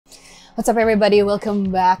What's up everybody,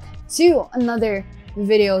 welcome back to another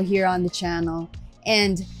video here on the channel.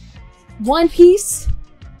 And One Piece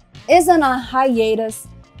is on a hiatus.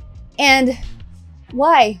 And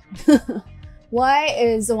why? Why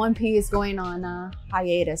is One Piece going on a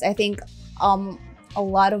hiatus? I think a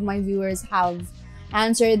lot of my viewers have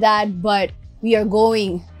answered that, but we are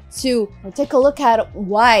going to take a look at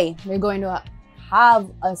why we're going to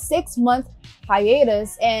have a 6-month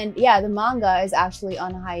hiatus. And yeah, the manga is actually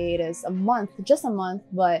on a hiatus just a month,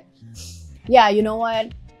 but yeah, you know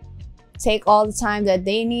what, take all the time that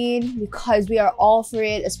they need because we are all for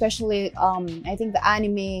it. Especially I think the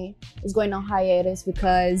anime is going on hiatus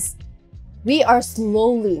because we are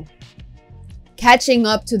slowly catching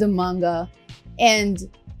up to the manga. And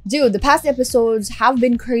dude, the past episodes have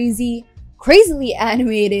been crazily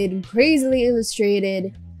animated, crazily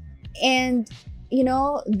illustrated, and you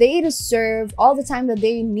know, they deserve all the time that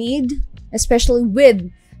they need, especially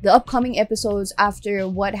with the upcoming episodes after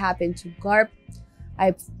what happened to Garp.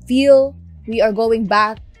 I feel we are going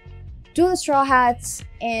back to the Straw Hats,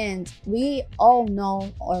 and we all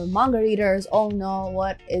know, or manga readers all know,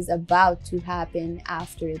 what is about to happen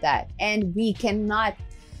after that. And we cannot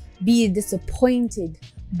be disappointed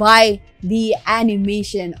by the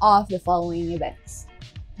animation of the following events.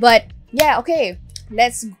 But yeah, okay,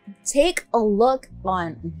 let's take a look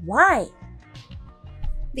on why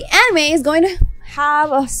the anime is going to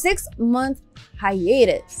have a 6-month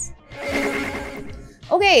hiatus.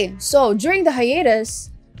 Okay, so during the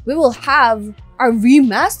hiatus, we will have our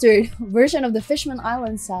remastered version of the Fishman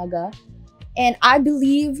Island saga. And I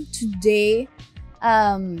believe today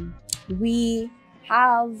we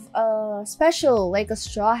have a special, like a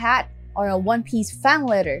Straw Hat or a One Piece fan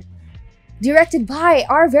letter directed by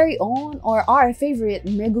our very own, or our favorite,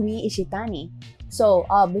 Megumi Ishitani. So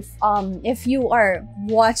if you are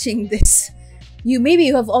watching this, maybe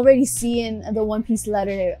you have already seen the One Piece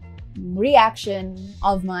letter reaction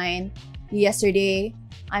of mine yesterday.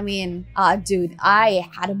 I mean, dude, I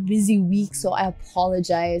had a busy week, so I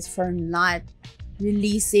apologize for not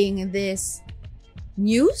releasing this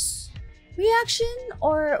news reaction,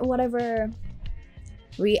 or whatever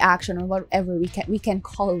reaction, or whatever we can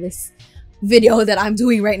call this video that I'm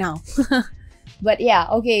doing right now. But yeah,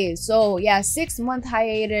 okay, so yeah, 6-month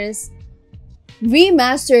hiatus,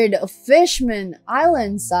 remastered Fishman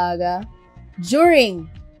Island saga during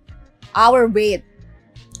our wait,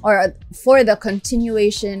 or for the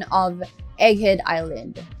continuation of Egghead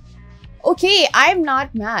Island. Okay, I'm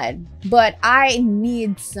not mad, but I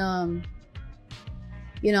need some,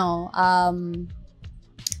 you know,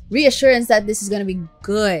 reassurance that this is gonna be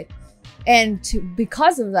good. And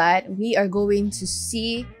because of that, we are going to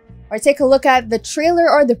see or take a look at the trailer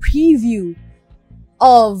or the preview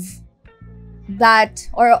of that,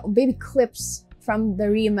 or maybe clips from the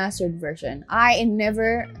remastered version. I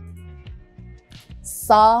never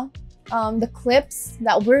saw the clips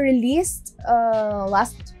that were released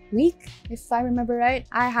last week, if I remember right.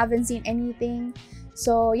 I haven't seen anything.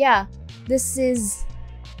 So yeah, this is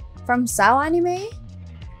from Saga Anime,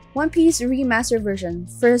 One Piece remastered version,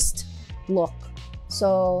 first look.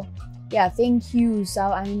 So yeah, thank you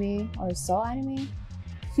Saga Anime, or Saw Anime,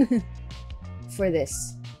 for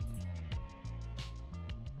this.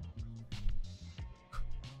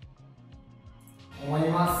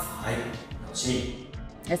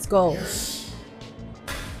 Let's go.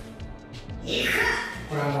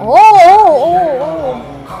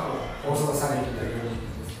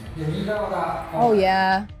 Oh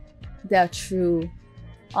yeah, that's true.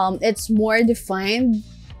 It's more defined,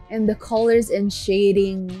 and the colors and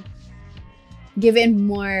shading give it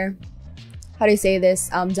more, how do you say this,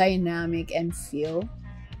 dynamic and feel,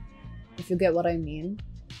 if you get what I mean.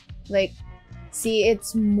 Like, see,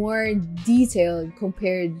 it's more detailed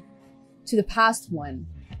compared to the past one.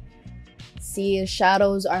 See, the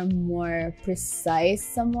shadows are more precise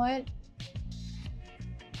somewhat.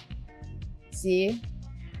 See?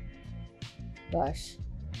 Gosh.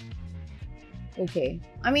 Okay.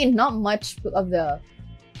 I mean, not much of the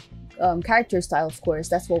character style, of course.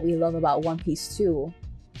 That's what we love about One Piece too.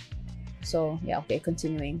 So yeah, okay,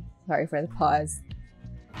 continuing. Sorry for the pause.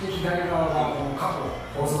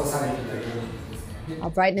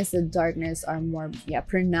 Brightness and darkness are more, yeah,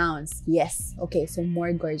 pronounced. Yes. Okay, so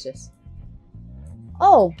more gorgeous.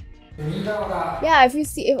 Oh, yeah. If you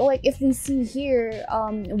see, if we see here,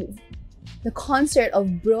 the concert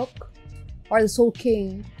of Brook, or the Soul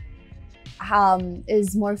King,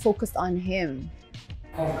 is more focused on him.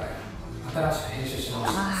 Oh,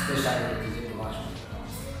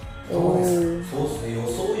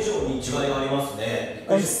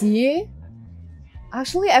 see?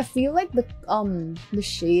 Actually, I feel like the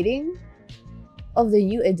shading of the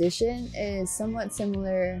new edition is somewhat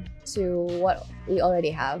similar to what we already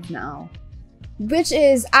have now, which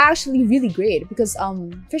is actually really great because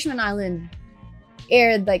Fishman Island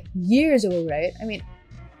aired like years ago, right? I mean,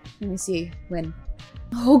 let me see when.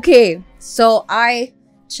 Okay, so I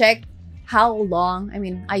checked how long. I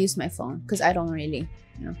mean, I use my phone because I don't really,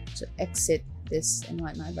 to exit this and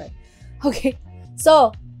whatnot. But okay,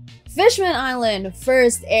 so Fishman Island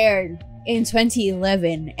first aired in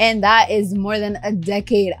 2011, and that is more than a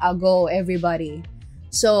decade ago, everybody.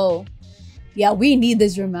 So yeah, we need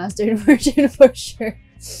this remastered version for sure.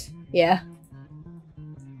 Yeah.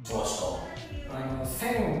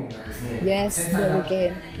 Yes,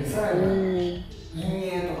 delicate. Ooh.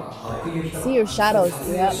 See your shadows.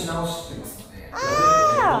 Yep.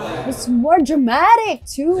 Ah, it's more dramatic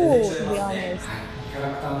too, to be honest.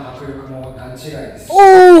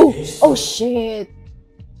 Oh, oh shit.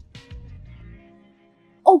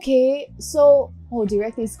 Okay, so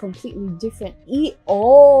directly is completely different.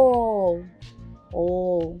 Oh,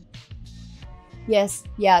 yes,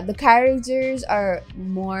 yeah. The characters are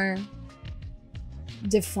more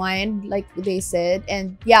defined, like they said,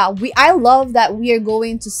 and yeah, I love that we are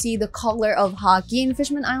going to see the color of hockey in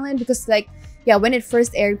Fishman Island because, like, yeah, when it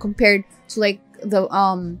first aired compared to like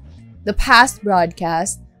the past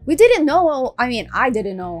broadcast, we didn't know. I mean, I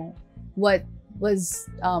didn't know what was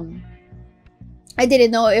I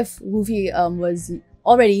didn't know if Luffy was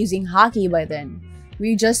already using hockey by then.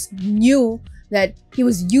 We just knew that he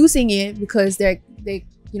was using it because the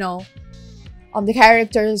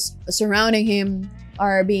characters surrounding him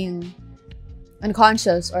are being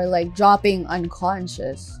unconscious or like dropping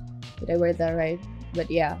unconscious. Did I word that right?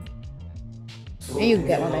 But yeah, and you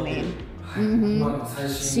get what I mean.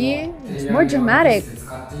 See, it's more dramatic.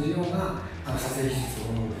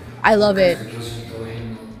 I love it.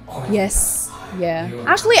 Yes. Yeah.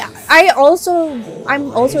 Actually, I'm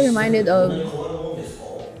also reminded of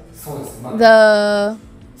the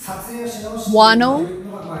Wano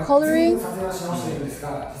coloring.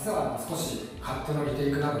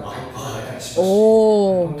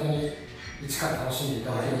 Oh.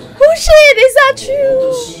 Oh shit, is that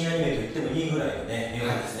true?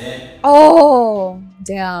 Oh,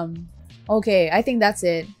 damn. Okay, I think that's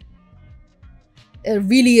it. It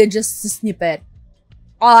really just a snippet.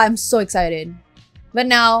 Oh, I'm so excited. But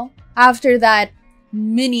now, after that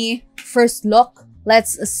mini first look,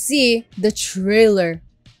 let's see the trailer.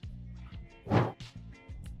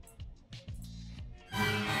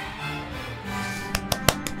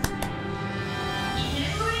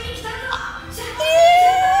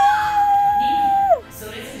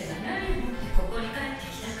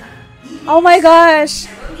 Oh my gosh!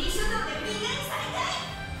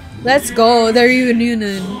 Let's go, the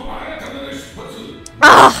reunion.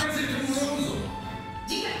 Ah!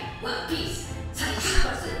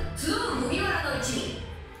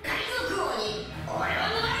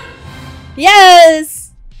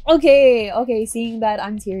 Yes! Okay, seeing that,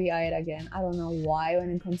 I'm teary-eyed again. I don't know why when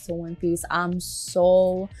it comes to One Piece, I'm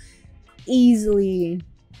so easily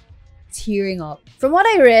tearing up. From what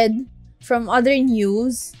I read from other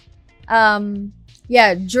news,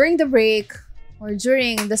 yeah, during the break or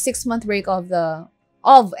during the 6-month break of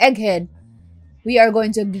Egghead, we are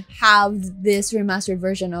going to have this remastered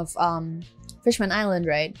version of Fishman Island,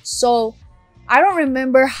 right? So I don't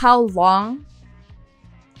remember how long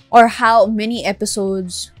or how many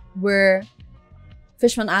episodes were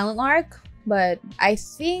Fishman Island arc, but I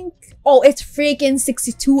think, oh, it's freaking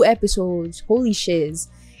 62 episodes. Holy shiz.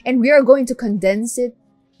 And we are going to condense it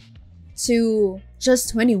to just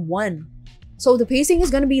 21. So the pacing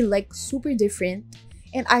is gonna be like super different.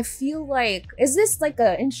 And I feel like, is this like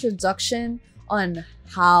an introduction on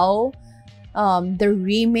how the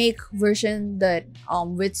remake version that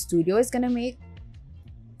Wit Studio is gonna be?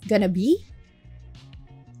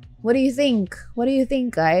 What do you think? What do you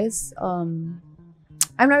think, guys? I'm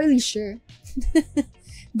not really sure.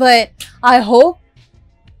 But I hope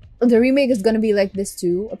the remake is gonna be like this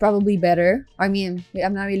too, or probably better. I mean,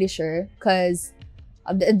 I'm not really sure because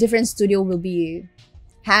a different studio will be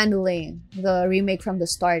handling the remake from the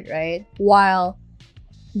start, right? While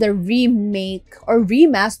the remake or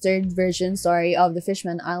remastered version, sorry, of the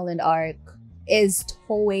Fishman Island arc is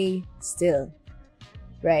Toei still,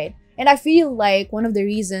 right? And I feel like one of the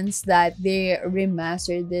reasons that they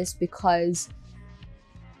remastered this because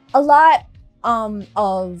a lot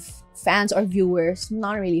of fans or viewers,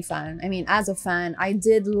 not really fan, I mean, as a fan, I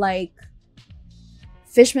did like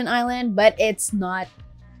Fishman Island, but it's not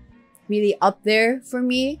really up there for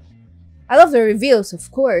me. I love the reveals, of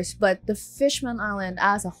course, but the Fishman Island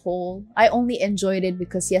as a whole, I only enjoyed it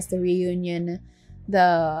because yes, the reunion,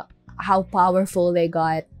 the how powerful they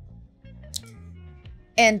got,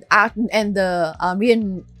 and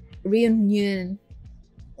the reunion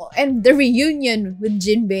and the reunion with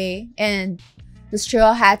Jinbei and the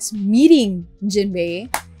Straw Hats meeting Jinbei.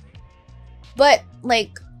 But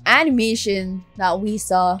like animation that we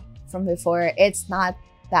saw from before, it's not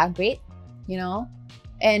that great, you know.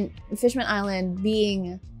 And Fishman Island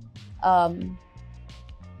being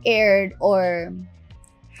aired or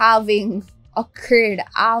having occurred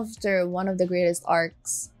after one of the greatest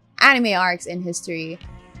anime arcs in history,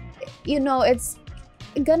 you know, it's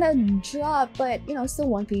gonna drop. But you know, still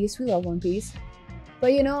One Piece, we love One Piece.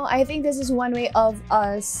 But you know, I think this is one way of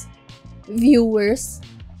us viewers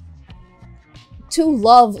to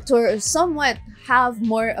love, to somewhat have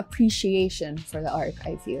more appreciation for the arc,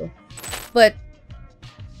 I feel. But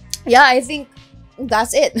yeah, I think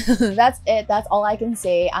that's it. That's it. That's all I can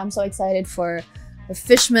say. I'm so excited for the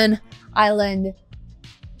Fishman Island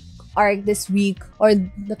arc this week, or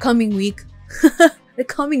the coming week, the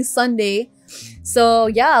coming Sunday. So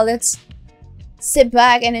yeah, let's sit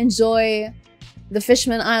back and enjoy the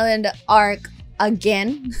Fishman Island arc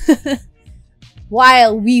again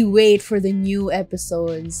while we wait for the new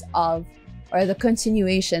episodes of, or the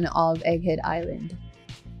continuation of Egghead Island.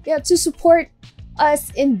 Yeah, to support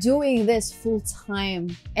us in doing this full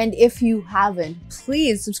time, and if you haven't,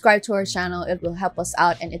 please subscribe to our channel. It will help us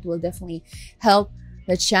out, and it will definitely help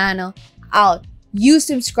the channel out. You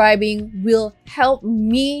subscribing will help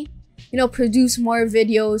me, you know, produce more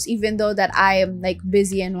videos, even though that I am like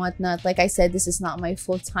busy and whatnot. Like I said, this is not my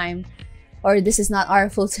full-time, or this is not our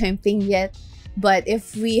full-time thing yet. But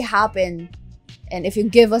if we happen, and if you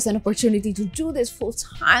give us an opportunity to do this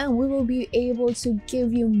full-time, we will be able to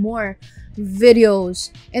give you more videos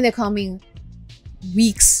in the coming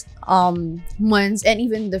weeks, months, and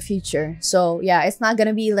even the future. So yeah, it's not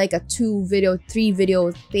gonna be like a 2 video, 3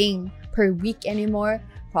 video thing per week anymore.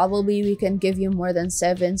 Probably we can give you more than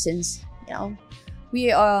 7, since you know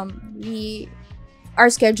our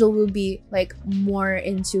schedule will be like more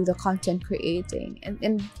into the content creating,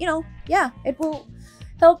 and you know, yeah, it will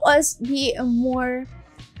help us be more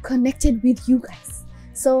connected with you guys.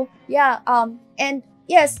 So yeah, and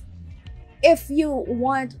yes, if you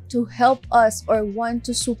want to help us or want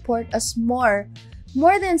to support us more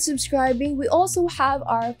than subscribing, we also have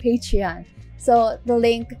our Patreon. So the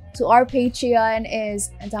link to our Patreon is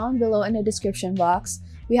down below in the description box.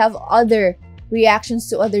 We have other reactions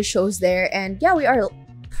to other shows there, and yeah, we are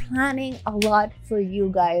planning a lot for you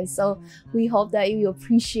guys. So we hope that you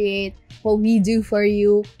appreciate what we do for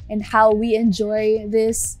you and how we enjoy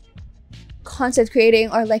this content creating,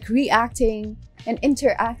 or like reacting and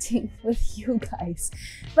interacting with you guys.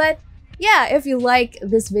 But yeah, if you like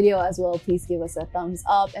this video as well, please give us a thumbs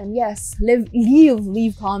up, and yes,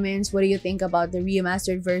 leave comments. What do you think about the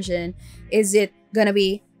remastered version? Is it gonna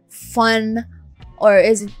be fun, or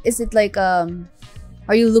is it like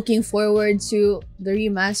are you looking forward to the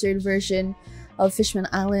remastered version of Fishman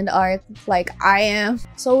Island arc like I am?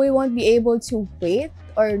 So we won't be able to wait,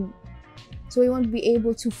 or so we won't be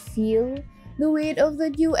able to feel the weight of the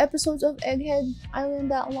new episodes of Egghead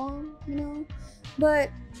Island that long, you know.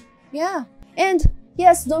 But yeah, and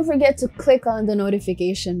yes, don't forget to click on the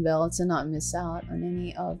notification bell to not miss out on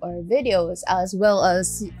any of our videos, as well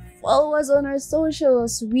as follow us on our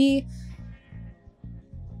socials. We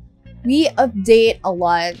update a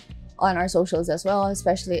lot on our socials as well,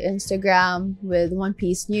 especially Instagram with One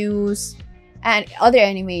Piece news and other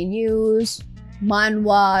anime news,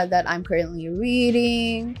 manhwa that I'm currently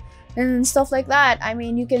reading, and stuff like that. I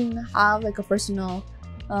mean, you can have like a personal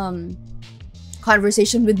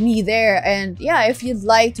conversation with me there. And yeah, if you'd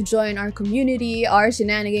like to join our community, our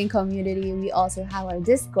shenanigan community, we also have our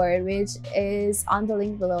Discord, which is on the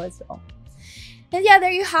link below as well. And yeah, there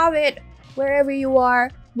you have it. Wherever you are,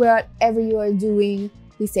 whatever you are doing,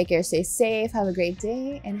 please take care, stay safe, have a great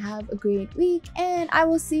day, and have a great week. And I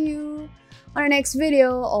will see you on our next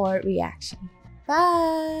video or reaction.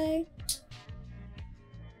 Bye!